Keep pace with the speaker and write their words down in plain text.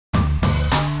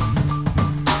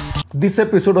This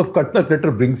episode of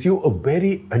Clutter brings you a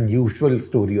very unusual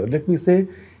story, or let me say,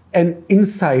 an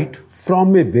insight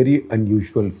from a very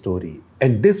unusual story.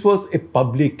 And this was a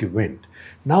public event.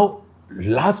 Now,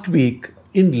 last week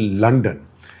in London,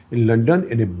 in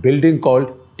a building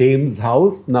called Thames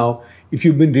House. Now, if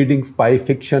you've been reading spy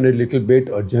fiction a little bit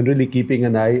or generally keeping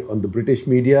an eye on the British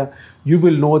media, you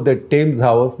will know that Thames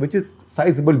House, which is a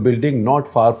sizable building not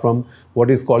far from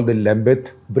what is called the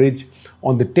Lambeth Bridge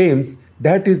on the Thames,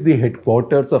 that is the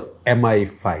headquarters of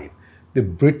MI5, the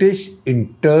British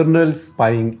Internal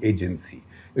Spying Agency.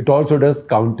 It also does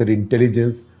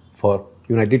counterintelligence for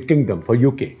United Kingdom, for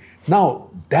UK.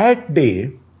 Now, that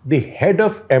day, the head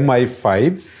of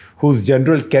MI5, who's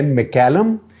General Ken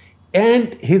McCallum,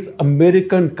 and his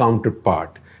American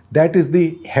counterpart, that is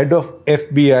the head of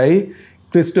FBI,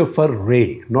 Christopher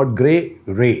Wray, not Gray,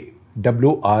 Wray,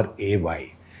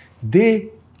 W-R-A-Y. They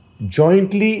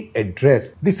jointly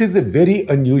addressed, this is a very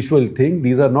unusual thing,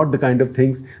 these are not the kind of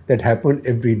things that happen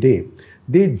every day.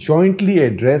 They jointly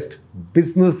addressed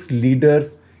business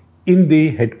leaders in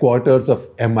the headquarters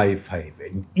of MI5,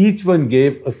 and each one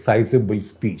gave a sizable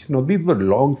speech. Now, these were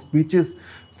long speeches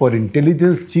for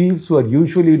intelligence chiefs who are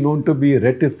usually known to be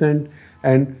reticent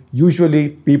and usually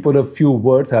people of few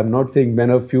words. I'm not saying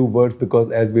men of few words because,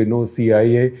 as we know,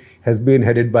 CIA has been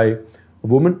headed by a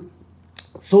woman.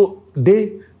 So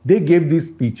they gave these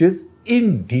speeches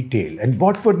in detail. And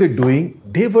what were they doing?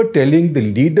 They were telling the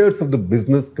leaders of the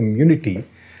business community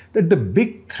that the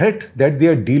big threat that they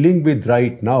are dealing with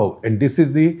right now, and this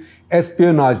is the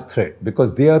espionage threat,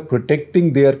 because they are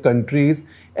protecting their countries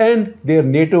and their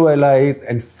NATO allies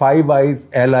and Five Eyes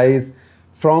allies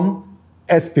from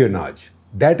espionage.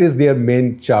 That is their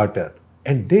main charter.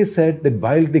 And they said that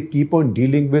while they keep on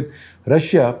dealing with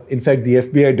Russia, in fact, the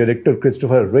FBI director,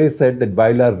 Christopher Wray, said that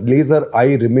while our laser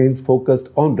eye remains focused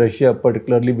on Russia,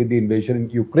 particularly with the invasion in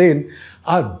Ukraine,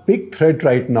 our big threat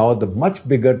right now, the much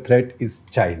bigger threat, is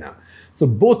China. So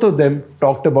both of them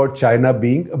talked about China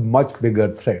being a much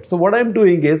bigger threat. So what I'm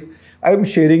doing is, I'm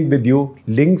sharing with you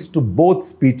links to both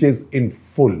speeches in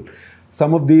full.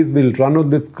 Some of these will run on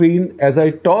the screen as I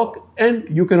talk, and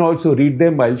you can also read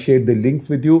them. I'll share the links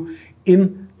with you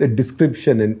in the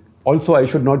description. And also, I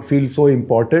should not feel so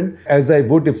important as I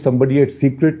would if somebody had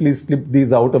secretly slipped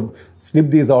these out of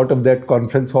that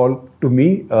conference hall to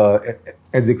me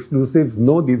as exclusives.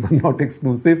 No, these are not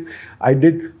exclusive. I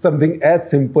did something as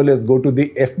simple as go to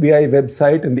the FBI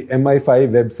website and the MI5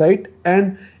 website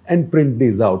and print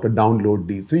these out or download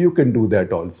these. So you can do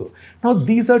that also. Now,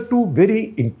 these are two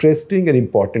very interesting and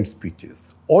important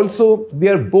speeches. Also, they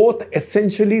are both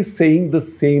essentially saying the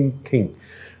same thing.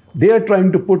 They are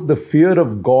trying to put the fear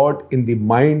of God in the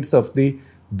minds of the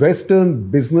Western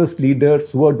business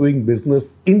leaders who are doing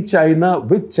business in China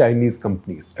with Chinese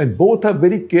companies. And both are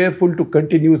very careful to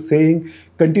continue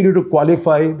to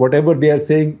qualify whatever they are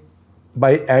saying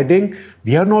by adding,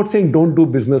 we are not saying don't do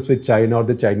business with China or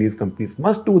the Chinese companies.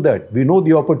 Must do that. We know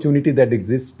the opportunity that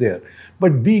exists there.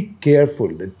 But be careful.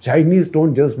 The Chinese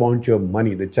don't just want your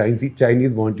money. The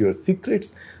Chinese want your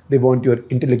secrets. They want your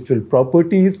intellectual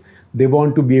properties. They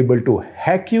want to be able to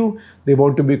hack you. They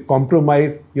want to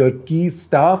compromise your key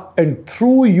staff. And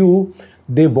through you,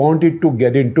 they want it to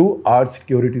get into our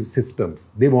security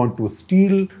systems. They want to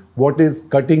steal what is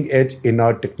cutting edge in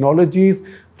our technologies,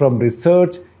 from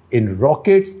research in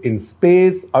rockets, in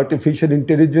space, artificial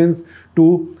intelligence,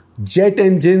 to jet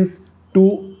engines,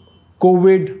 to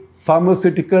COVID,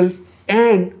 pharmaceuticals,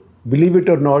 and, believe it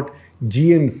or not,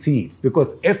 GM seeds.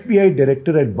 Because FBI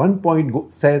director at one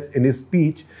point says in his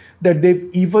speech that they've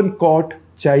even caught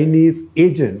Chinese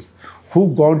agents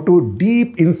who gone to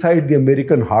deep inside the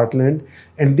American heartland,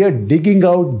 and they're digging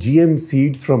out GM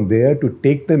seeds from there to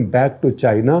take them back to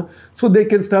China so they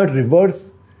can start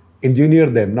reverse engineer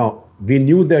them. Now, we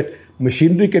knew that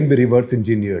machinery can be reverse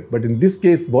engineered, but in this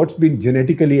case, what's been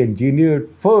genetically engineered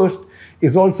first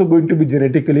is also going to be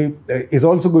genetically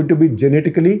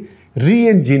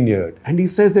re-engineered. And he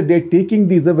says that they're taking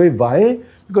these away. Why?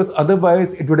 Because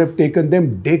otherwise it would have taken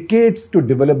them decades to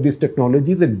develop these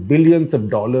technologies and billions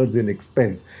of dollars in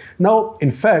expense. Now,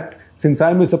 in fact, since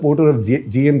I'm a supporter of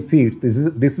GM seeds,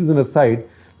 this is an aside,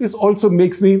 this also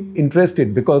makes me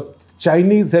interested because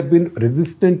Chinese have been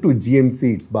resistant to GM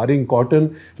seeds, barring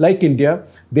cotton. Like India,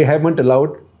 they haven't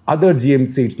allowed other GM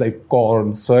seeds like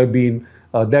corn, soybean,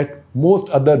 that most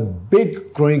other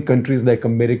big growing countries like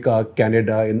America,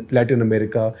 Canada, and Latin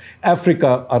America,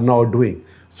 Africa are now doing.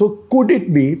 So could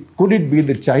it be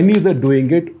the Chinese are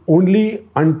doing it only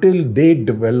until they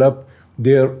develop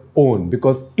their own?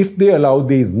 Because if they allow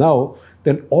these now,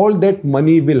 then all that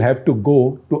money will have to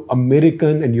go to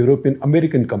American and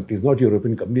American companies, not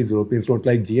European companies. Europeans don't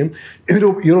like GM.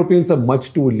 Europeans are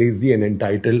much too lazy and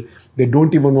entitled. They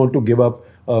don't even want to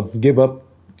give up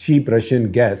cheap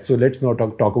Russian gas. So let's not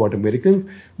talk about Americans.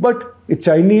 But the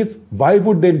Chinese, why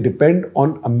would they depend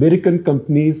on American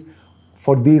companies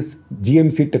for these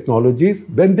GMC technologies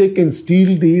when they can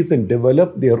steal these and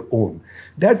develop their own?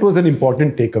 That was an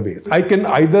important takeaway. I can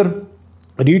either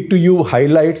read to you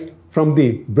highlights from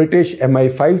the British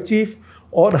MI5 chief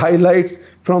or highlights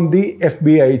from the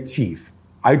FBI chief.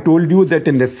 I told you that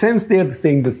in a sense they are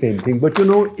saying the same thing. But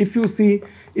if you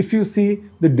see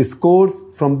the discourse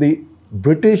from the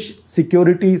British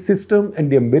security system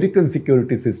and the American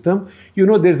security system,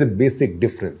 there's a basic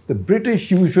difference. The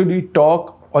British usually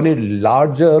talk on a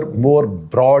larger, more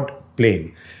broad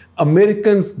plane.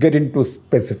 Americans get into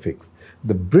specifics.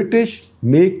 The British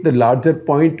make the larger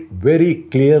point very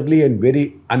clearly and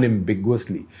very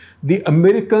unambiguously. The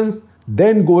Americans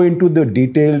then go into the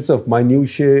details of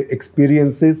minutiae,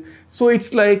 experiences. So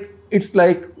it's like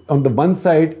on the one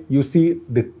side, you see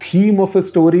the theme of a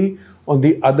story. On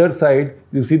the other side,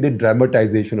 you see the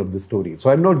dramatization of the story. So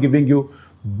I'm not giving you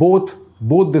both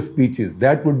the speeches.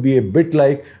 That would be a bit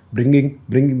like bringing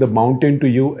the mountain to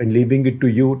you and leaving it to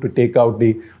you to take out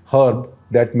the herb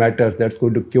that matters, that's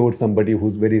going to cure somebody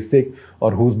who's very sick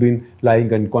or who's been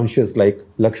lying unconscious like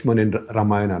Lakshman in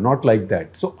Ramayana. Not like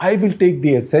that. So I will take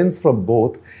the essence from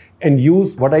both and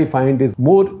use what I find is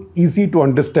more easy to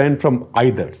understand from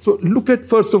either. So look at,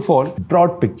 first of all,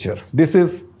 broad picture. This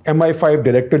is MI5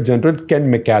 Director General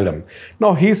Ken McCallum.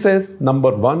 Now he says,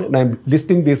 number one, and I'm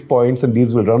listing these points and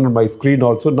these will run on my screen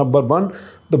also. Number one,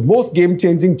 the most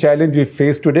game-changing challenge we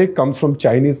face today comes from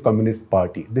Chinese Communist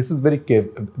Party. This is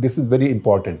very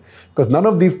important because none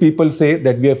of these people say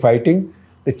that we are fighting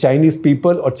the Chinese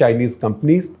people or Chinese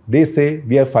companies. They say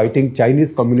we are fighting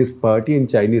Chinese Communist Party and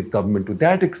Chinese government. To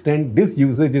that extent, this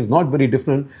usage is not very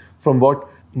different from what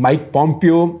Mike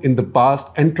Pompeo in the past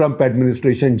and Trump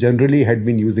administration generally had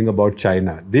been using about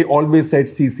China. They always said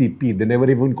CCP. They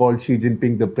never even called Xi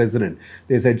Jinping the president.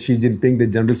 They said Xi Jinping the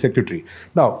general secretary.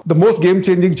 Now, the most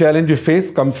game-changing challenge we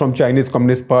face comes from Chinese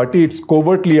Communist Party. It's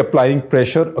covertly applying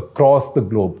pressure across the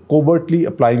globe. Covertly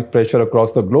applying pressure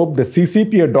across the globe. The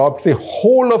CCP adopts a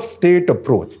whole-of-state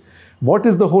approach. What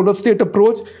is the whole-of-state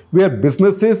approach? Where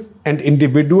businesses and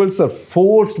individuals are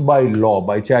forced by law,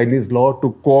 by Chinese law,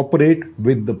 to cooperate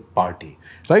with the party,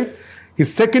 right?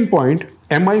 His second point,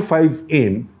 MI5's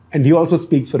aim, and he also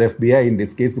speaks for FBI in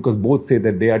this case because both say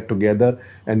that they are together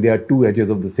and they are two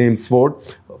edges of the same sword.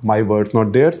 My words,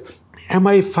 not theirs.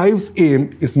 MI5's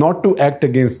aim is not to act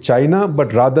against China,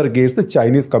 but rather against the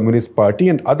Chinese Communist Party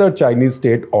and other Chinese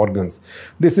state organs.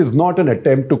 This is not an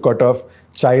attempt to cut off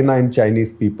China and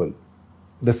Chinese people.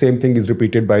 The same thing is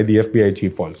repeated by the FBI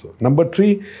chief also. Number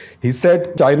three, he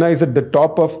said China is at the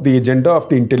top of the agenda of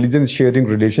the intelligence sharing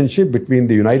relationship between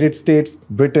the United States,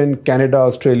 Britain, Canada,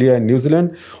 Australia, and New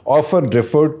Zealand, often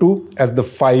referred to as the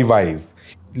Five Eyes.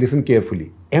 Listen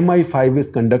carefully. MI5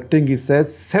 is conducting, he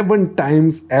says, 7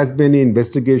 times as many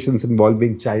investigations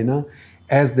involving China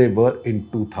as they were in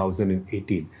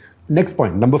 2018. Next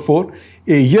point, number 4.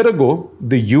 A year ago,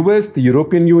 the US, the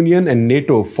European Union, and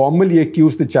NATO formally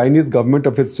accused the Chinese government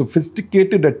of a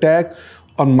sophisticated attack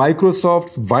on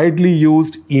Microsoft's widely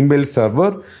used email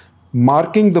server,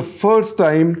 marking the first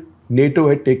time NATO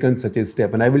had taken such a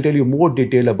step. And I will tell you more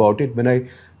detail about it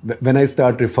when I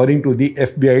start referring to the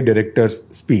FBI director's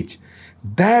speech.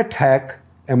 That hack,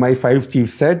 MI5 chief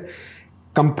said,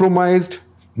 compromised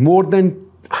more than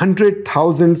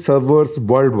 100,000 servers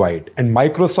worldwide, and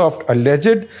Microsoft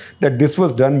alleged that this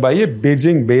was done by a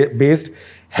Beijing-based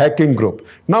hacking group.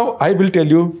 Now, I will tell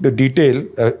you the detail.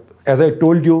 As I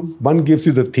told you, one gives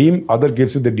you the theme, other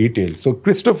gives you the details. So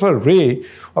Christopher Wray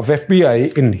of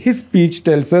FBI in his speech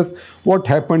tells us what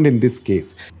happened in this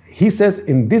case. He says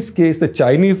in this case, the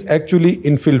Chinese actually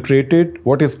infiltrated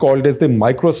what is called as the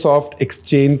Microsoft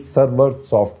Exchange Server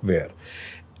software.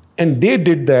 And they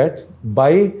did that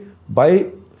by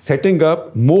setting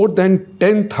up more than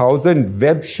 10,000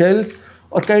 web shells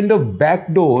or kind of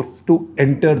backdoors to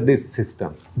enter this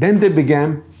system. Then they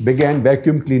began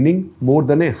vacuum cleaning more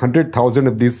than 100,000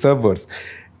 of these servers.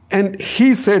 And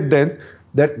he said then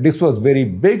that this was very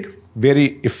big,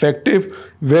 very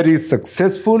effective, very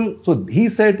successful. So he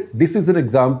said this is an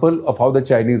example of how the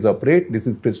Chinese operate. This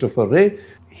is Christopher Wray.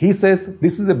 He says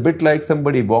this is a bit like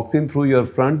somebody walks in through your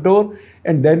front door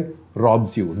and then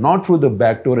robs you, not through the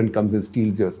back door and comes and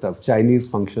steals your stuff. Chinese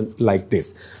function like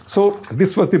this. So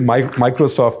this was the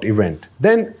Microsoft event.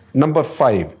 Then number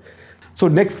 5. So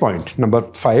next point, number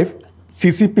 5.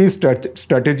 CCP's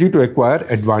strategy to acquire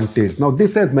advantage. Now,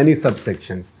 this has many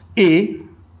subsections. A,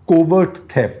 covert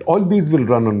theft. All these will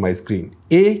run on my screen.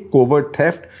 A, covert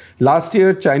theft. Last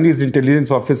year, Chinese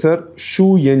intelligence officer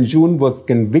Xu Yanjun was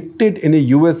convicted in a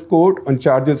US court on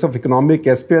charges of economic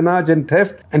espionage and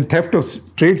theft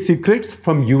of trade secrets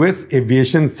from US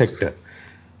aviation sector.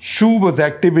 Xu was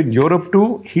active in Europe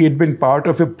too. He had been part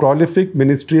of a prolific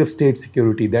Ministry of State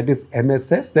Security, that is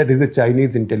MSS, that is a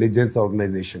Chinese intelligence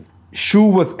organization.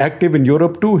 Xu was active in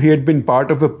Europe too. He had been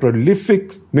part of a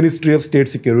prolific Ministry of State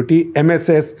Security,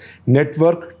 MSS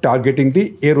network targeting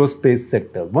the aerospace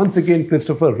sector. Once again,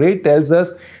 Christopher Wray tells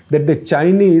us that the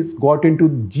Chinese got into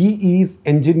GE's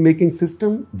engine making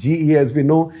system. GE, as we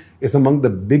know, is among the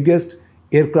biggest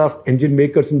aircraft engine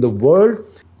makers in the world.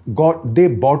 They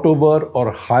bought over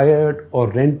or hired or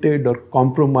rented or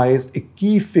compromised a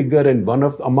key figure in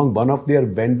among one of their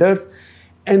vendors.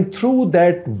 And through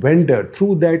that vendor,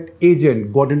 through that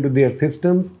agent, got into their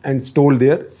systems and stole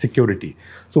their security.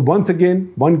 So once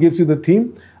again, one gives you the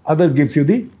theme, other gives you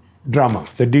the drama,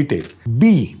 the detail.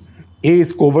 B, A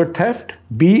is covert theft,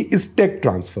 B is tech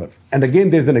transfer. And again,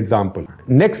 there's an example.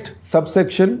 Next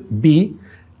subsection, B,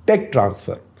 tech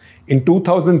transfer. In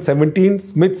 2017,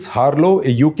 Smiths Harlow,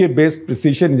 a UK-based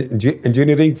precision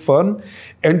engineering firm,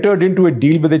 entered into a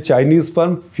deal with a Chinese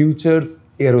firm, Futures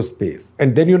Aerospace.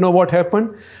 And then you know what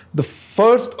happened? The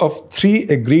first of 3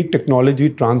 agreed technology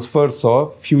transfers saw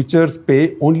Futures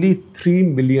pay only 3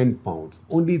 million pounds.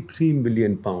 Only 3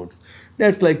 million pounds.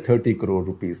 That's like 30 crore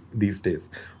rupees these days.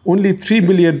 Only 3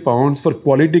 million pounds for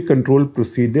quality control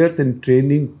procedures and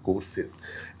training courses.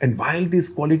 And while these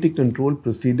quality control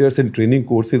procedures and training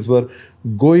courses were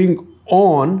going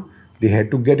on, they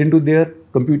had to get into their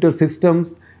computer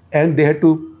systems and they had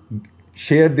to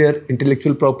share their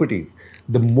intellectual properties.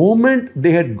 The moment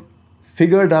they had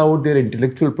figured out their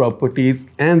intellectual properties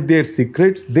and their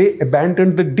secrets, they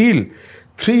abandoned the deal.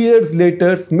 3 years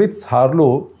later, Smiths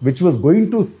Harlow, which was going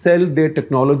to sell their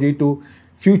technology to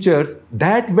Futures,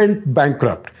 that went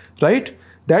bankrupt, right?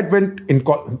 That went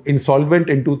insolvent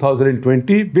in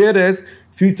 2020, whereas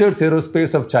Futures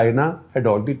Aerospace of China had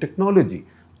all the technology.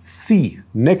 C,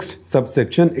 next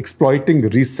subsection, exploiting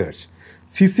research.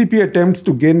 CCP attempts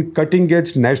to gain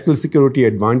cutting-edge national security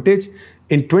advantage.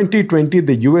 In 2020,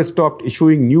 the US stopped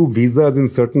issuing new visas in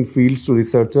certain fields to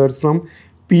researchers from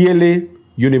PLA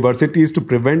universities to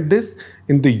prevent this.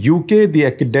 In the UK, the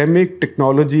academic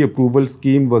technology approval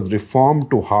scheme was reformed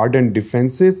to harden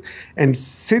defenses. And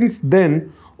since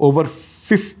then, over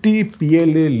 50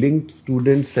 PLA-linked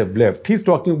students have left. He's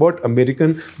talking about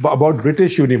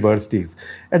British universities.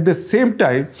 At the same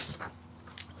time,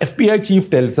 FBI chief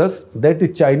tells us that the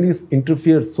Chinese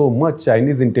interfere so much,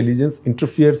 Chinese intelligence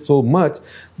interferes so much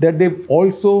that they've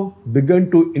also begun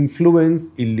to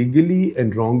influence illegally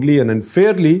and wrongly and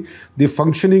unfairly the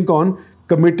functioning on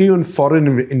Committee on Foreign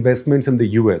Investments in the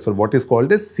US, or what is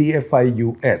called as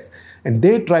CFI-US. And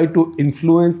they try to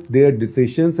influence their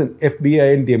decisions, and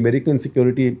FBI and the American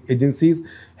security agencies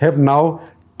have now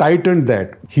tightened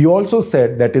that. He also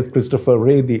said, that is Christopher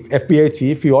Wray, the FBI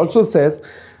chief, he also says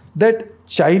that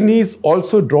Chinese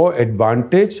also draw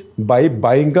advantage by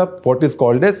buying up what is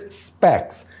called as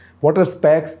SPACs. What are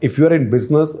SPACs? If you're in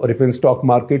business or if in stock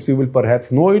markets, you will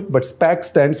perhaps know it, but SPAC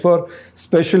stands for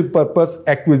Special Purpose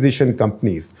Acquisition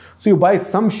Companies. So you buy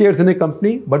some shares in a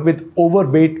company, but with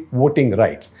overweight voting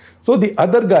rights. So the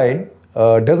other guy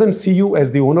doesn't see you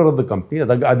as the owner of the company.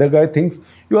 The other guy thinks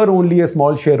you are only a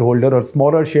small shareholder or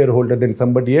smaller shareholder than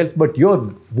somebody else, but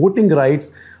your voting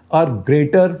rights are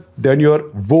greater than your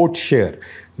vote share.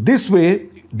 This way,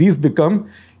 these become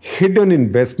hidden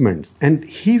investments. And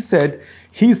he said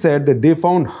that they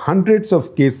found hundreds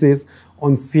of cases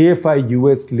on CFI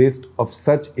US list of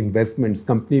such investments,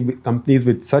 companies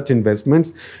with such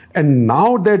investments. And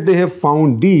now that they have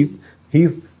found these,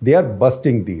 they are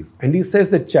busting these. And he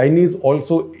says that Chinese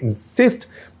also insist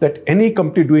that any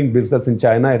company doing business in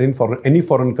China or any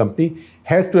foreign company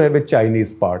has to have a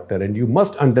Chinese partner. And you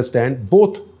must understand,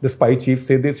 both the spy chiefs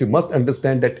say this, you must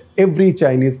understand that every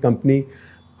Chinese company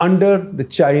under the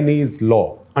Chinese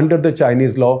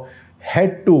law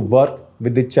had to work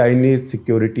with the Chinese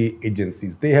security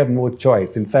agencies. They have no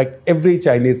choice. In fact, every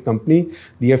Chinese company,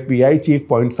 the FBI chief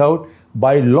points out,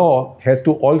 by law has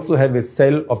to also have a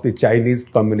cell of the Chinese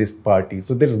Communist Party.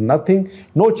 So there is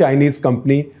no Chinese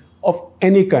company of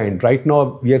any kind. Right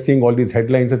now, we are seeing all these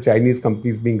headlines of Chinese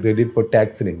companies being raided for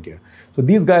tax in India. So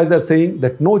these guys are saying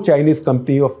that no Chinese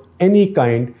company of any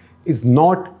kind is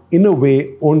not in a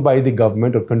way owned by the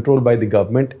government or controlled by the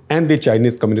government and the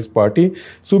Chinese Communist Party.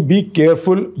 So be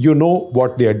careful, you know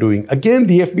what they are doing. Again,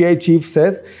 the FBI chief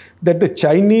says that the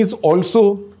Chinese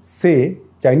also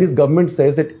Chinese government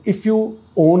says that if you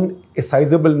own a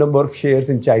sizable number of shares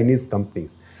in Chinese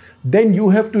companies, then you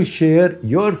have to share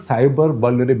your cyber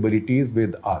vulnerabilities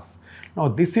with us. Now,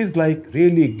 this is like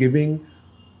really giving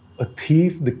a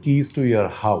thief the keys to your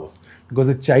house, because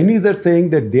the Chinese are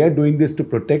saying that they are doing this to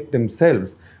protect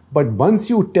themselves. But once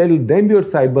you tell them your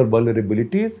cyber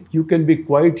vulnerabilities, you can be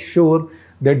quite sure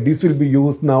that this will be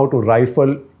used now to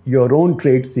rifle your own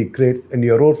trade secrets and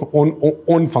your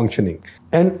own functioning.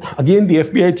 And again, the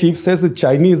FBI chief says the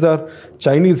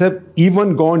Chinese have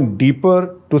even gone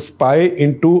deeper to spy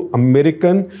into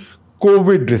American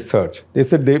COVID research. They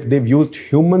said they've used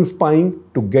human spying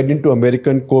to get into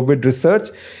American COVID research.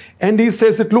 And he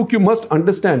says that, look, you must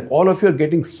understand, all of you are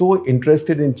getting so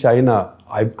interested in China.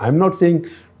 I'm not saying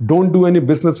don't do any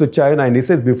business with China. And he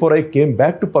says, before I came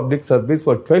back to public service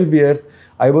for 12 years,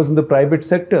 I was in the private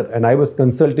sector and I was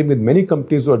consulting with many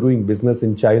companies who are doing business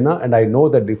in China. And I know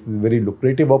that this is a very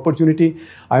lucrative opportunity.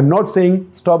 I'm not saying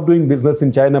stop doing business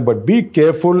in China, but be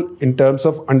careful in terms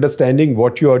of understanding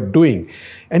what you are doing.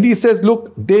 And he says,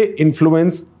 look, they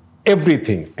influence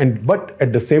everything. But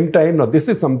at the same time, now this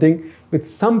is something which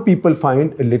some people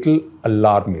find a little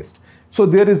alarmist. So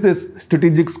there is this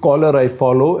strategic scholar I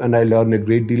follow, and I learn a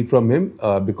great deal from him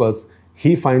because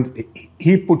he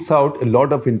puts out a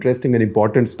lot of interesting and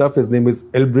important stuff. His name is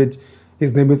Elbridge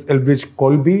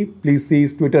Colby. Please see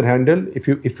his Twitter handle. If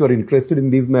you're interested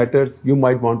in these matters, you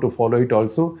might want to follow it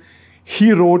also.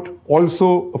 He wrote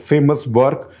also a famous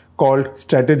work called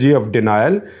Strategy of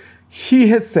Denial. He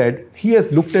has said, he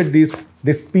has looked at this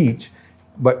speech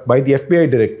by the FBI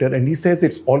director, and he says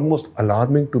it's almost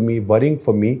alarming to me, worrying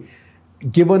for me,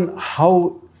 given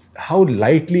how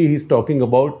lightly he's talking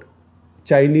about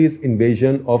Chinese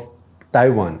invasion of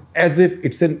Taiwan, as if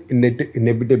it's an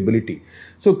inevitability.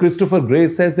 So Christopher Gray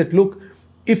says that, look,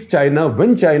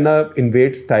 when China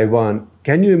invades Taiwan,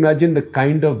 can you imagine the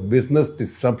kind of business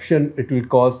disruption it will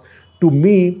cause? To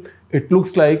me, it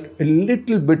looks like a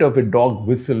little bit of a dog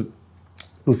whistle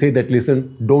to say that,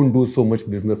 listen, don't do so much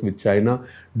business with China.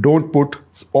 Don't put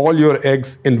all your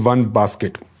eggs in one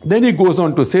basket. Then he goes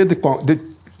on to say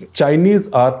the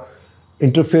Chinese are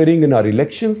interfering in our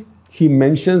elections. He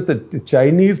mentions that the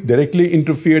Chinese directly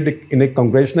interfered in a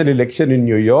congressional election in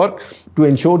New York to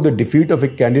ensure the defeat of a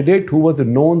candidate who was a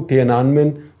known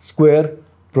Tiananmen Square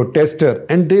protester.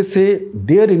 And they say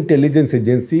their intelligence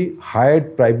agency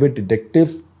hired private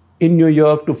detectives in New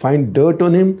York to find dirt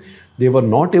on him. They were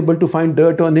not able to find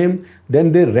dirt on him.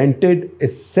 Then they rented a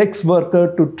sex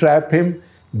worker to trap him.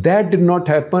 That did not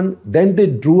happen. Then they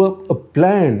drew up a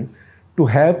plan to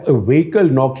have a vehicle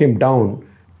knock him down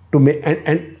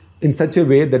and in such a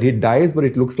way that he dies, but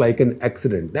it looks like an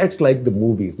accident. That's like the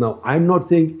movies. Now, I'm not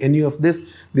saying any of this.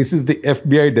 This is the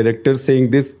FBI director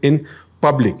saying this in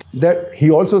public. That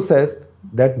he also says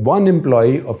that one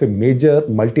employee of a major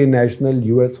multinational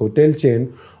US hotel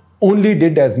chain only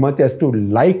did as much as to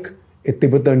like a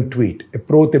Tibetan tweet, a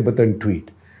pro-Tibetan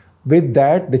tweet. With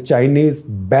that, the Chinese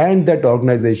banned that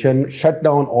organization, shut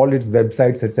down all its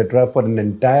websites, etc. for an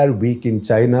entire week in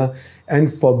China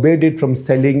and forbade it from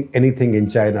selling anything in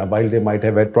China, while they might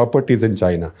have had properties in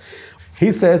China.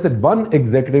 He says that one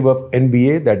executive of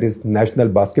NBA, that is National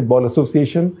Basketball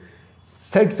Association,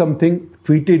 said something,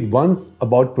 tweeted once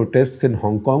about protests in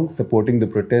Hong Kong, supporting the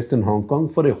protests in Hong Kong.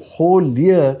 For a whole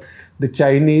year, the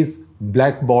Chinese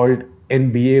blackballed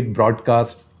NBA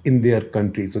broadcasts in their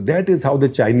country. So that is how the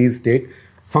Chinese state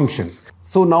functions.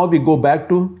 So now we go back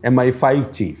to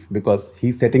MI5 chief, because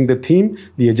he's setting the theme,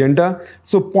 the agenda.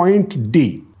 So point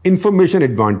D, information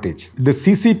advantage. The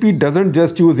CCP doesn't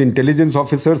just use intelligence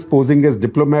officers posing as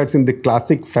diplomats in the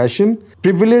classic fashion.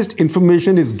 Privileged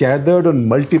information is gathered on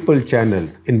multiple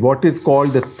channels in what is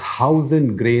called the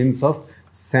 1,000 grains of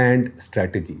sand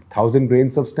strategy. 1,000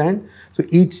 grains of sand. So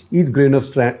each grain of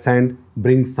sand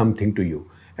brings something to you.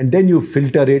 And then you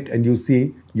filter it and you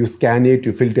see, you scan it,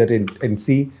 you filter it and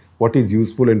see what is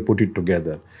useful and put it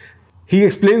together. He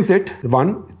explains it.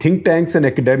 One, think tanks and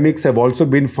academics have also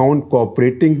been found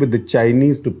cooperating with the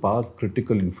Chinese to pass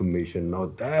critical information. Now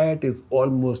that is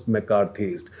almost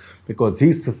McCarthyist, because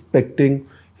he's suspecting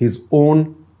his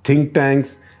own think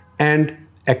tanks and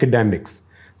academics.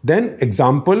 Then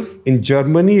examples, in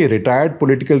Germany, a retired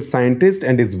political scientist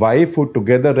and his wife, who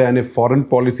together ran a foreign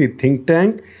policy think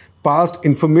tank, passed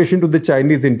information to the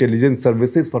Chinese intelligence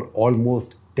services for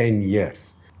almost 10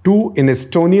 years. 2, in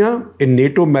Estonia, a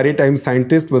NATO maritime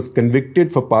scientist was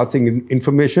convicted for passing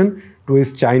information to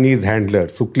his Chinese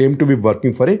handlers who claimed to be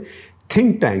working for a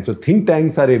think tank. So think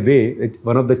tanks are a way,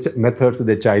 one of the methods that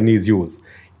the Chinese use.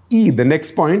 E, the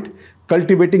next point,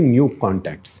 cultivating new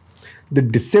contacts. The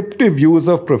deceptive use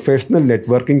of professional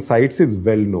networking sites is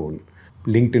well known.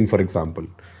 LinkedIn, for example.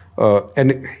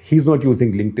 And he's not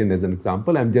using LinkedIn as an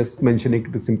example. I'm just mentioning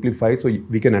it to simplify so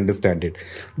we can understand it.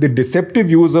 The deceptive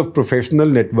use of professional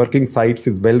networking sites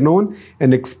is well known.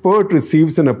 An expert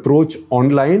receives an approach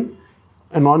online.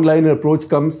 An online approach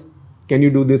comes, can you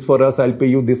do this for us? I'll pay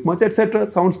you this much, etc.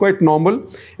 Sounds quite normal.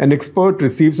 An expert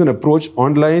receives an approach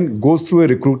online, goes through a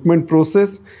recruitment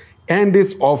process, and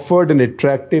is offered an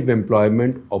attractive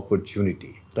employment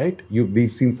opportunity, right?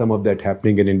 We've seen some of that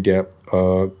happening in India.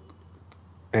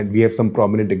 And we have some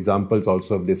prominent examples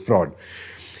also of this fraud.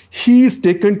 He is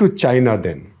taken to China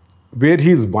then, where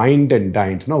he is wined and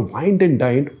dined. Now, wined and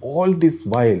dined all this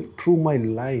while, through my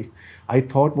life, I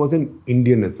thought was an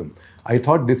Indianism. I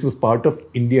thought this was part of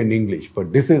Indian English,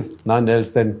 but this is none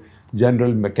else than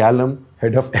General McCallum,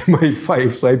 head of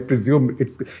MI5. So I presume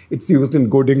it's used in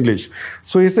good English.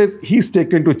 So he says he's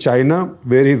taken to China,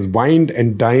 where he's wined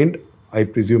and dined, I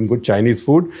presume good Chinese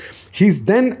food. He's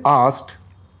then asked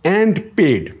and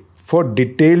paid for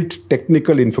detailed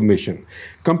technical information.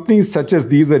 Companies such as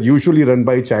these are usually run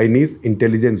by Chinese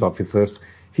intelligence officers,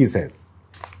 he says.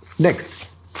 Next,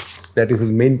 that is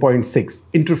his main point 6,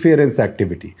 interference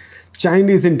activity.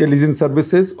 Chinese intelligence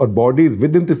services or bodies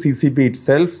within the CCP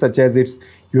itself, such as its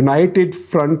United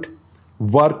Front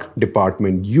Work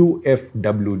Department,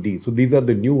 UFWD. So these are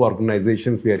the new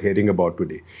organizations we are hearing about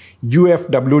today.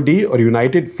 UFWD or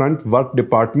United Front Work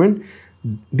Department.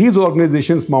 These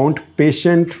organizations mount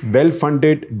patient,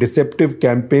 well-funded, deceptive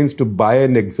campaigns to buy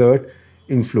and exert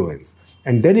influence.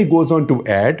 And then he goes on to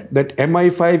add that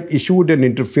MI5 issued an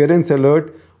interference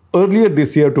alert earlier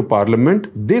this year to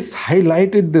Parliament. This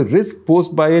highlighted the risk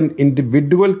posed by an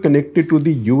individual connected to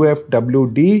the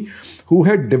UFWD who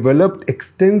had developed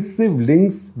extensive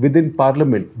links within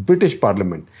Parliament, British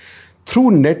Parliament.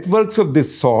 Through networks of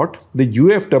this sort, the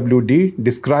UFWD,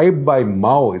 described by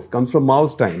Mao, it comes from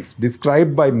Mao's times,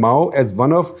 described by Mao as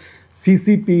one of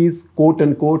CCP's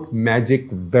quote-unquote magic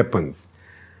weapons,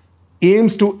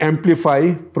 aims to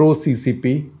amplify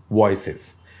pro-CCP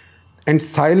voices and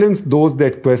silence those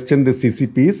that question the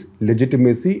CCP's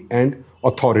legitimacy and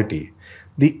authority.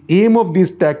 The aim of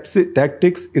these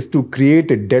tactics is to create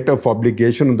a debt of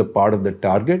obligation on the part of the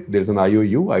target. There's an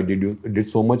IOU. I did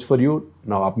so much for you.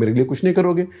 Now, aap mere liye kuch nahi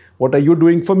karoge. What are you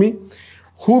doing for me?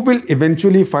 Who will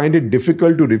eventually find it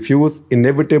difficult to refuse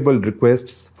inevitable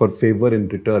requests for favor in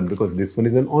return, because this one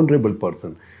is an honorable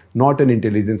person, not an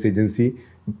intelligence agency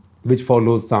which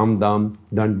follows Sam, Dam,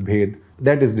 Dand, Bhed.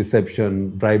 That is deception,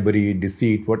 bribery,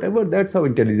 deceit, whatever. That's how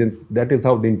intelligence, that is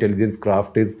how the intelligence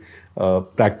craft is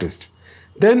practiced.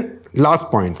 Then, last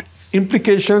point,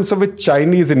 implications of a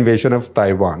Chinese invasion of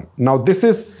Taiwan. Now, this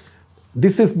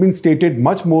has been stated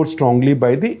much more strongly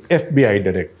by the FBI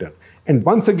director. And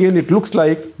once again, it looks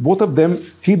like both of them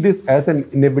see this as an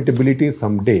inevitability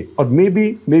someday. Or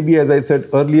maybe as I said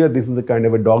earlier, this is a kind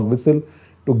of a dog whistle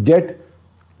to get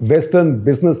Western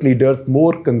business leaders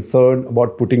more concerned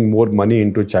about putting more money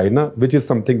into China, which is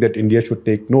something that India should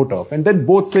take note of. And then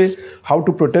both say, how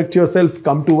to protect yourselves,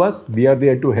 come to us. We are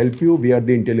there to help you. We are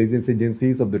the intelligence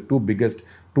agencies of the two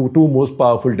most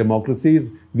powerful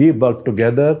democracies. We work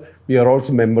together. We are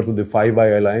also members of the Five Eye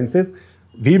Alliances.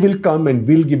 We will come and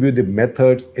we'll give you the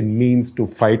methods and means to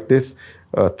fight this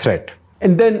threat.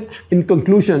 And then, in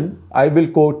conclusion, I will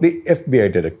quote the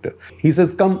FBI director. He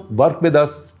says, come work with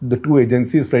us, the two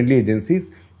agencies, friendly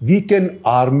agencies. We can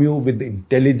arm you with the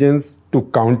intelligence to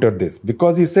counter this.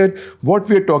 Because he said, what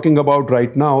we are talking about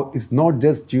right now is not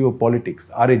just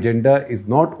geopolitics. Our agenda is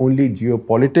not only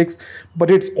geopolitics, but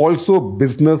it's also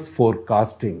business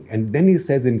forecasting. And then he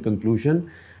says in conclusion,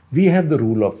 we have the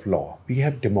rule of law. We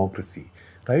have democracy,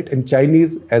 right? And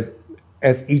Chinese, as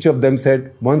each of them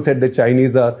said, one said the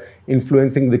Chinese are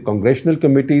influencing the congressional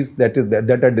committees that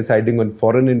are deciding on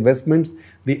foreign investments.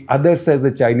 The other says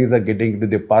the Chinese are getting into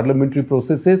the parliamentary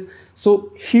processes.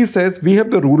 So he says we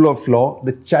have the rule of law.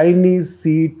 The Chinese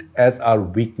see it as our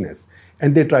weakness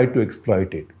and they try to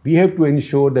exploit it. We have to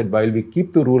ensure that while we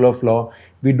keep the rule of law,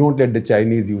 we don't let the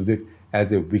Chinese use it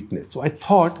as a weakness. So I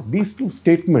thought these two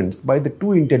statements by the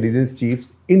two intelligence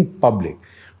chiefs in public,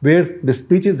 where the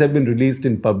speeches have been released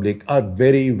in public, are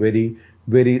very, very,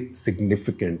 very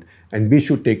significant. And we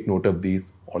should take note of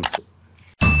these also.